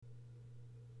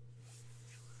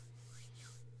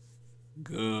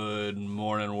Good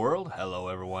morning, world. Hello,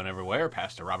 everyone, everywhere.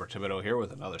 Pastor Robert Thibodeau here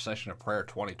with another session of Prayer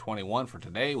 2021 for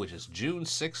today, which is June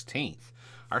 16th.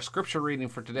 Our scripture reading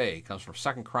for today comes from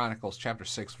 2 Chronicles chapter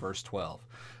 6, verse 12.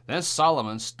 Then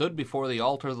Solomon stood before the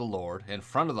altar of the Lord in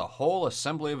front of the whole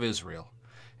assembly of Israel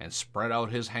and spread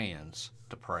out his hands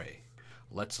to pray.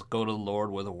 Let's go to the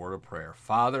Lord with a word of prayer.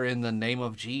 Father, in the name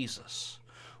of Jesus,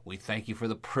 we thank you for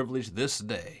the privilege this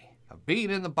day of being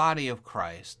in the body of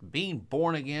Christ, being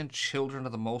born again children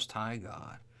of the Most High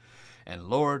God. And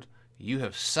Lord, you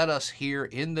have set us here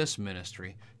in this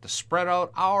ministry to spread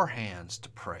out our hands to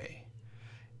pray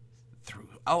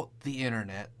throughout the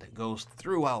internet that goes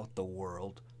throughout the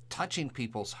world, touching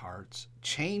people's hearts,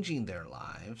 changing their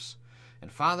lives. And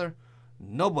Father,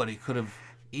 nobody could have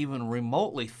even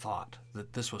remotely thought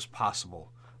that this was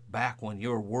possible back when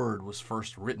your word was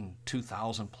first written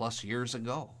 2,000 plus years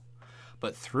ago.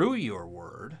 But through your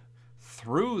word,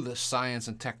 through the science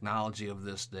and technology of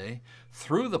this day,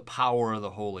 through the power of the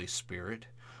Holy Spirit,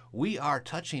 we are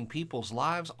touching people's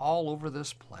lives all over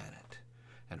this planet.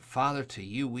 And Father, to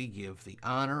you we give the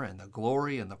honor and the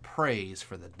glory and the praise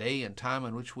for the day and time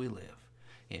in which we live.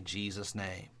 In Jesus'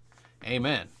 name,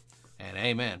 amen and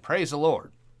amen. Praise the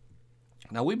Lord.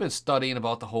 Now, we've been studying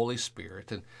about the Holy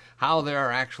Spirit and how there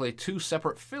are actually two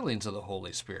separate fillings of the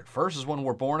Holy Spirit. First is when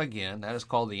we're born again. That is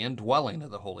called the indwelling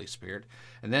of the Holy Spirit.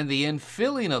 And then the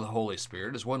infilling of the Holy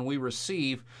Spirit is when we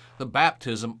receive the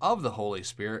baptism of the Holy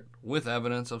Spirit with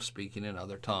evidence of speaking in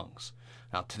other tongues.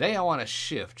 Now, today I want to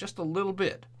shift just a little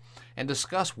bit and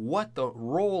discuss what the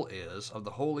role is of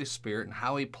the Holy Spirit and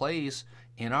how he plays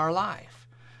in our life.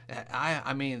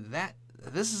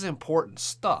 This is important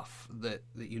stuff that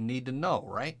you need to know,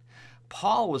 right?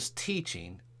 Paul was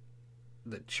teaching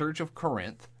the church of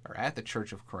Corinth, or at the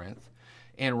church of Corinth,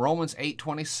 in Romans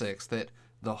 8:26, that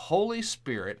the Holy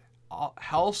Spirit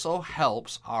also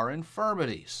helps our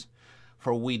infirmities.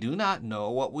 For we do not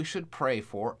know what we should pray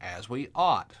for as we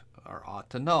ought, or ought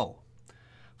to know.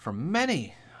 For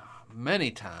many,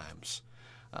 many times,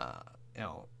 how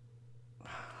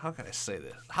can I say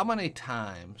this? How many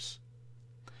times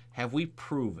have we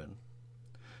proven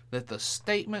that the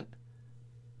statement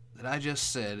that I just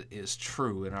said is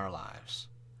true in our lives?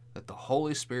 That the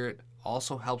Holy Spirit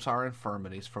also helps our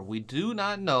infirmities, for we do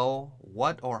not know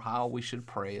what or how we should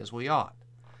pray as we ought.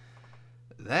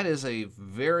 That is a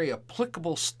very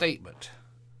applicable statement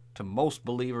to most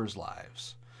believers'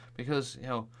 lives, because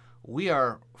we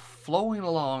are flowing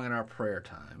along in our prayer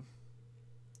time,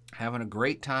 having a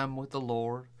great time with the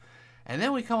Lord, and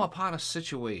then we come upon a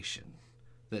situation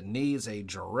that needs a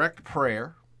direct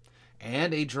prayer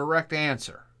and a direct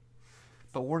answer.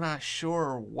 But we're not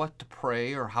sure what to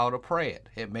pray or how to pray it.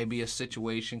 It may be a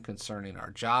situation concerning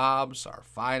our jobs, our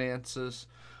finances,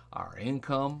 our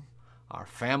income, our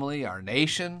family, our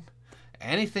nation,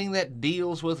 anything that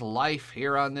deals with life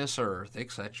here on this earth,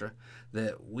 etc.,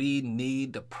 that we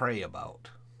need to pray about.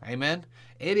 Amen?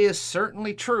 It is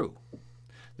certainly true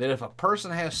that if a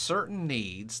person has certain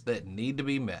needs that need to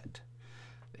be met,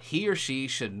 he or she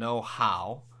should know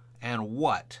how and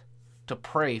what to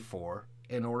pray for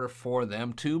in order for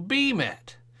them to be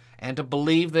met, and to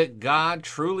believe that God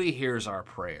truly hears our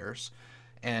prayers,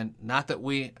 and not that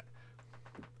we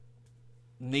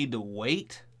need to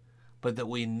wait, but that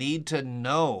we need to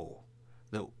know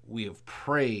that we have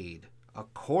prayed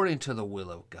according to the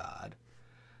will of God,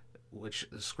 which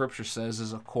the Scripture says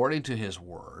is according to His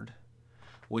Word,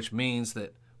 which means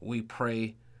that we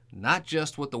pray not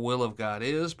just what the will of God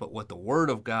is, but what the Word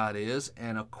of God is,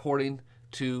 and according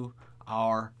to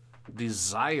our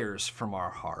desires from our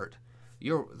heart.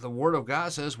 The Word of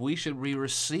God says we should be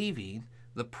receiving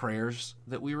the prayers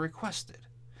that we requested.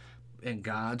 And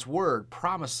God's Word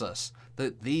promises us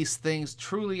that these things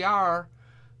truly are,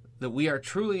 that we are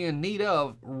truly in need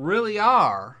of, really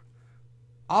are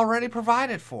already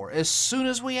provided for as soon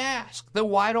as we ask. Then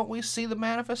why don't we see the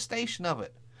manifestation of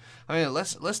it?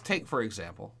 Let's take, for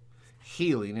example,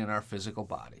 healing in our physical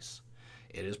bodies.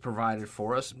 It is provided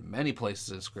for us in many places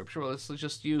in Scripture. Let's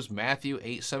just use Matthew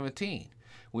 8:17.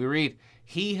 We read,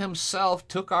 He Himself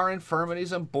took our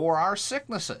infirmities and bore our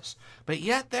sicknesses. But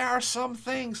yet there are some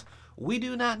things we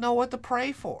do not know what to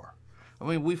pray for.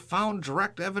 We found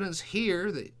direct evidence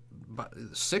here that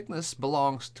sickness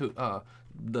belongs to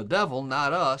the devil,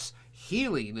 not us.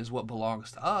 Healing is what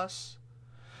belongs to us.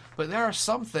 But there are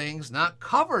some things not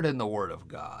covered in the Word of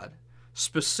God,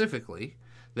 specifically,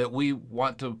 that we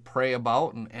want to pray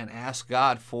about and ask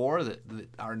God for, that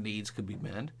our needs could be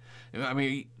met.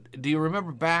 Do you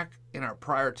remember back in our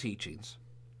prior teachings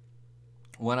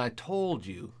when I told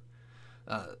you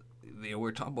we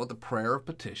were talking about the prayer of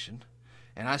petition,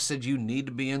 And I said you need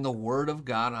to be in the Word of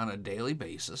God on a daily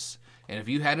basis. And if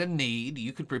you had a need,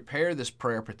 you could prepare this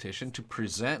prayer petition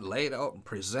to lay it out and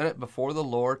present it before the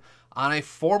Lord on a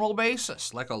formal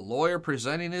basis, like a lawyer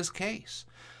presenting his case.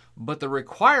 But the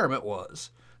requirement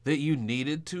was that you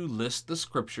needed to list the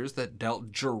scriptures that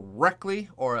dealt directly,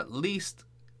 or at least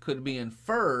could be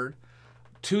inferred,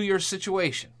 to your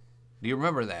situation. Do you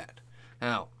remember that?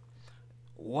 Now,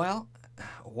 well,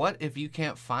 what if you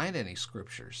can't find any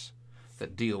scriptures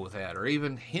that deal with that or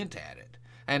even hint at it?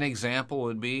 An example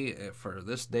would be, for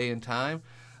this day and time,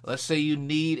 let's say you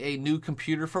need a new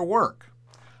computer for work.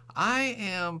 I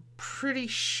am pretty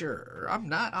sure, I'm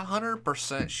not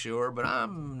 100% sure, but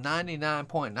I'm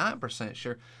 99.9%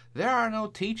 sure, there are no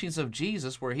teachings of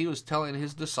Jesus where he was telling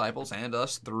his disciples and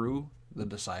us through the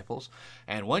disciples,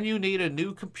 and when you need a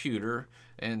new computer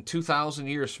in 2,000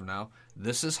 years from now,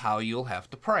 this is how you'll have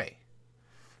to pray.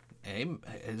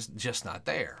 It's just not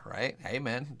there, right?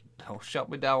 Amen. Don't shut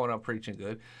me down when I'm preaching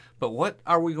good. But what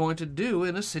are we going to do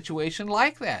in a situation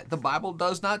like that? The Bible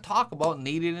does not talk about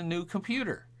needing a new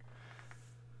computer.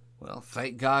 Well,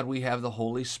 thank God we have the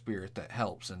Holy Spirit that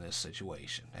helps in this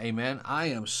situation. Amen. I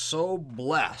am so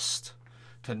blessed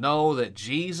to know that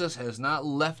Jesus has not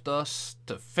left us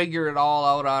to figure it all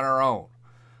out on our own.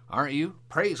 Aren't you?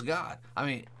 Praise God. I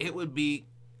mean, it would be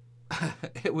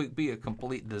a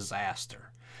complete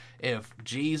disaster if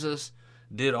Jesus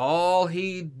did all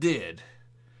he did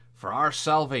for our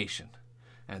salvation,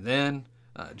 and then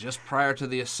just prior to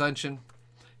the ascension,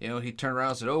 he turned around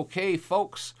and said, "Okay,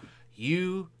 folks,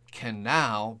 you can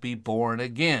now be born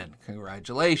again.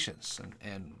 Congratulations."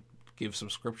 And give some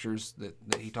scriptures that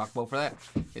he talked about for that.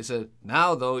 He said,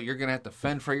 "Now, though, you're going to have to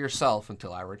fend for yourself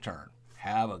until I return.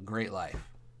 Have a great life."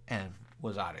 And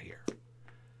was out of here.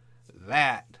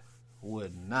 That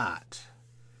would not,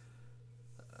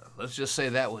 let's just say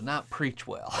that would not preach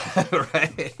well.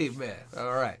 Right? Amen.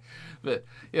 All right. But,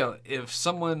 if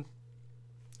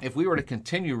we were to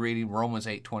continue reading Romans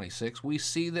 8:26, we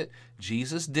see that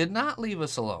Jesus did not leave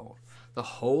us alone. The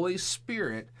Holy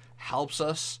Spirit helps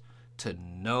us to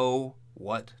know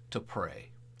what to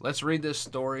pray. Let's read this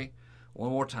story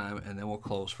one more time, and then we'll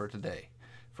close for today.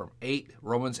 From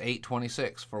Romans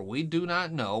 8:26, "For we do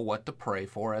not know what to pray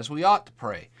for as we ought to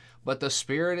pray, but the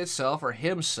Spirit itself, or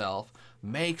himself,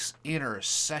 makes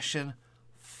intercession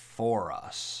for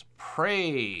us."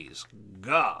 Praise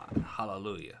God.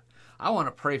 Hallelujah. I want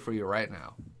to pray for you right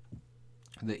now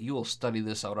that you will study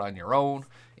this out on your own,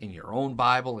 in your own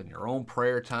Bible, in your own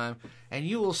prayer time, and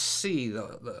you will see,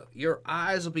 your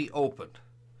eyes will be opened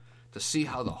to see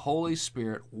how the Holy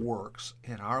Spirit works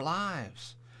in our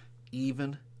lives,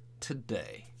 even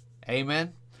today.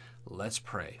 Amen? Let's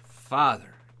pray.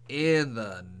 Father, in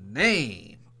the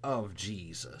name of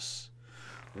Jesus,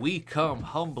 we come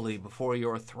humbly before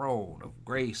your throne of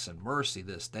grace and mercy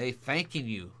this day, thanking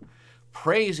you,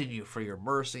 praising you for your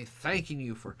mercy, thanking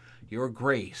you for your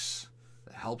grace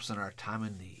that helps in our time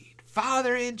of need.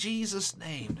 Father, in Jesus'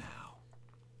 name now,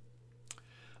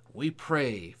 we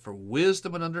pray for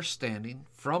wisdom and understanding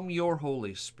from your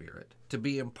Holy Spirit to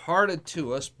be imparted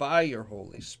to us by your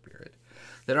Holy Spirit,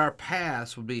 that our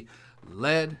paths would be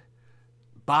led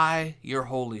by your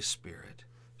Holy Spirit,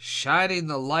 shining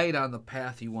the light on the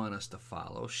path you want us to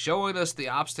follow, showing us the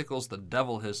obstacles the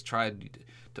devil has tried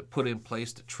to put in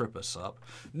place to trip us up,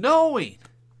 knowing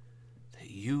that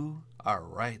you are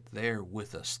right there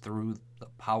with us through the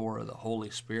power of the Holy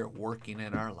Spirit working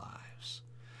in our lives.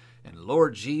 And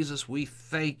Lord Jesus, we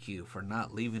thank you for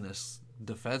not leaving us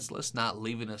defenseless, not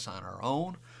leaving us on our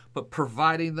own, but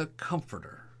providing the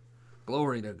Comforter,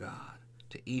 glory to God,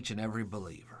 to each and every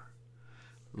believer.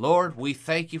 Lord, we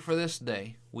thank you for this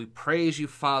day. We praise you,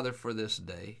 Father, for this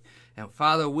day. And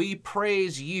Father, we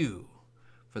praise you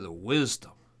for the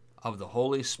wisdom of the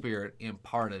Holy Spirit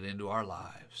imparted into our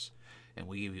lives. And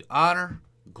we give you honor,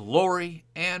 glory,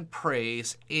 and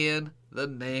praise in the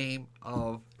name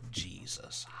of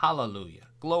Jesus. Hallelujah.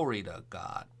 Glory to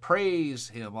God. Praise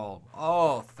him all.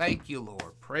 Oh, thank you,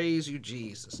 Lord. Praise you,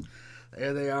 Jesus.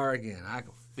 There they are again. I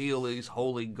can feel these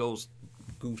Holy Ghost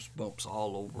goosebumps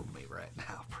all over me right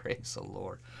now. Praise the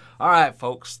Lord. All right,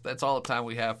 folks, that's all the time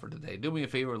we have for today. Do me a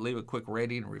favor, leave a quick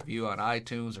rating and review on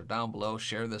iTunes or down below.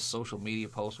 Share this social media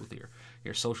post with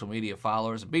your social media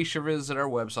followers. Be sure to visit our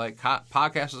website,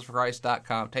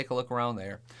 podcastersforchrist.com. Take a look around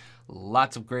there.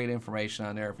 Lots of great information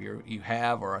on there if you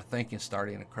have or are thinking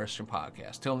starting a Christian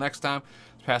podcast. Till next time,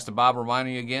 it's Pastor Bob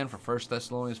reminding you again for 1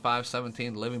 Thessalonians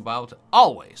 5:17, the Living Bible, to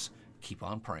always keep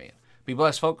on praying. Be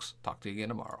blessed, folks. Talk to you again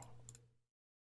tomorrow.